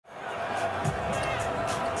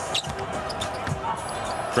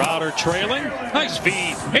Crowder trailing. Nice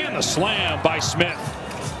feed. And the slam by Smith.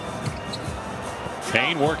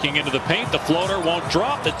 Payne working into the paint. The floater won't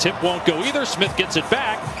drop. The tip won't go either. Smith gets it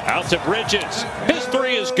back. Out to Bridges. His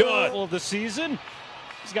three is good. Of the season.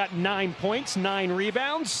 He's got 9 points, 9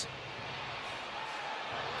 rebounds.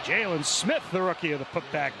 Jalen Smith, the rookie of the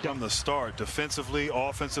putback. From the start, defensively,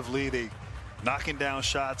 offensively, they knocking down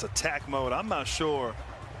shots, attack mode. I'm not sure,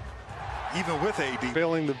 even with AD.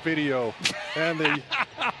 Failing the video and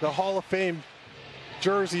the Hall of Fame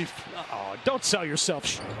jersey. Oh, don't sell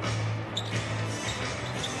yourself.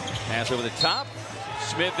 Pass over the top.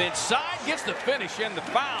 Smith inside, gets the finish and the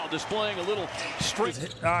foul, displaying a little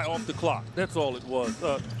straight. Eye off the clock. That's all it was.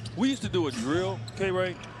 We used to do a drill,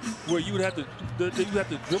 K-Ray, where you would have to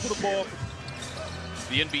dribble the ball.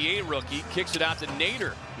 The NBA rookie kicks it out to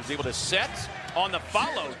Nader, who's able to set on the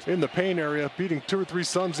follow. In the paint area, beating 2 or 3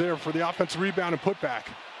 Suns there for the offensive rebound and putback.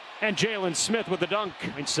 And Jalen Smith with the dunk.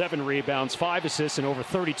 7 rebounds, 5 assists in over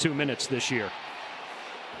 32 minutes this year.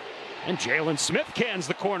 And Jalen Smith cans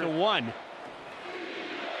the corner 1.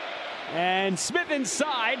 And Smith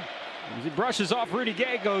inside. As he brushes off Rudy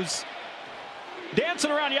Gay, goes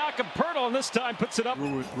dancing around Jakob Poeltl, and this time puts it up.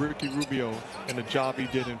 Ricky Rubio and the job he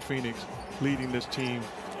did in Phoenix, leading this team.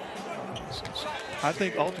 I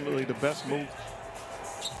think ultimately the best move.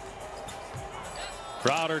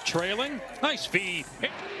 Crowder trailing. Nice feed.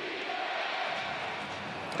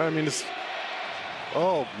 I mean,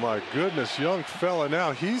 oh my goodness, young fella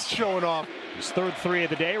now. He's showing off. His third 3 of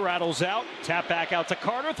the day rattles out. Tap back out to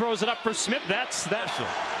Carter. Throws it up for Smith. That's that.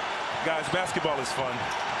 Guys, basketball is fun.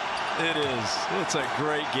 It is. It's a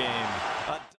great game.